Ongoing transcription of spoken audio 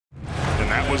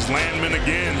was Landman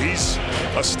again. He's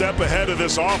a step ahead of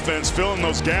this offense, filling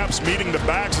those gaps, meeting the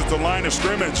backs at the line of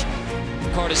scrimmage.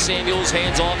 Curtis Samuels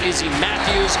hands off Izzy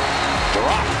Matthews.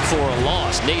 Dropped for a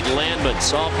loss. Nate Landman,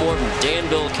 sophomore from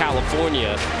Danville,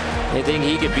 California. They think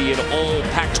he could be an all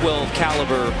Pac-12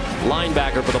 caliber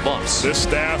linebacker for the Buffs. This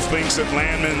staff thinks that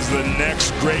Landman's the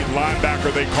next great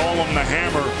linebacker. They call him the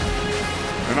Hammer.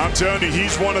 And I'm telling you,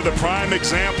 he's one of the prime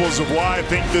examples of why I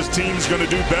think this team's going to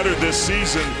do better this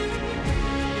season.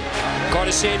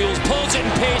 Curtis Samuels pulls it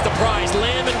and pays the price.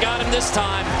 Landman got him this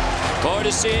time.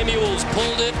 Curtis Samuels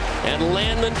pulled it, and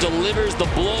Landman delivers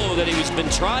the blow that he's been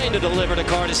trying to deliver to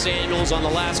Curtis Samuels on the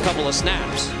last couple of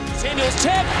snaps. Samuels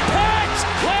tip, picked!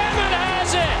 Landman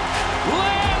has it!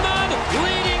 Landman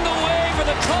leading the way for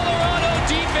the Colorado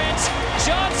defense.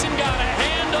 Johnson got a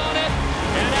hand on it,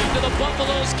 and after the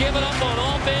Buffaloes give it up on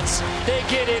offense, they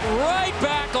get it right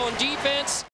back on defense.